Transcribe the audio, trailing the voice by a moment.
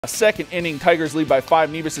A second inning, Tigers lead by 5.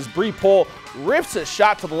 Nevis' Bree Pohl rips a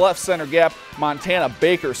shot to the left center gap. Montana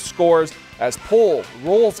Baker scores as Pohl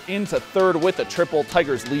rolls into third with a triple.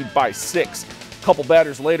 Tigers lead by 6. A couple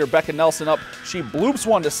batters later, Becca Nelson up. She bloops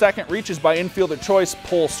one to second, reaches by infielder choice.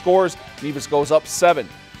 Pohl scores. Nevis goes up 7.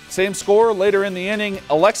 Same score later in the inning.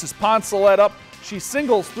 Alexis Poncelet up. She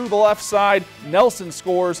singles through the left side. Nelson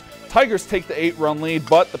scores. Tigers take the 8-run lead,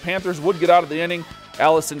 but the Panthers would get out of the inning.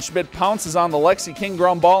 Allison Schmidt pounces on the Lexi King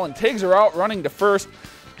ground ball and tags her out running to first.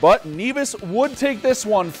 But Nevis would take this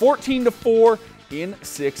one 14-4 in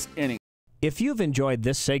 6 innings. If you've enjoyed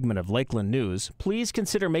this segment of Lakeland News, please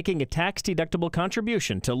consider making a tax-deductible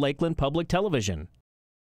contribution to Lakeland Public Television.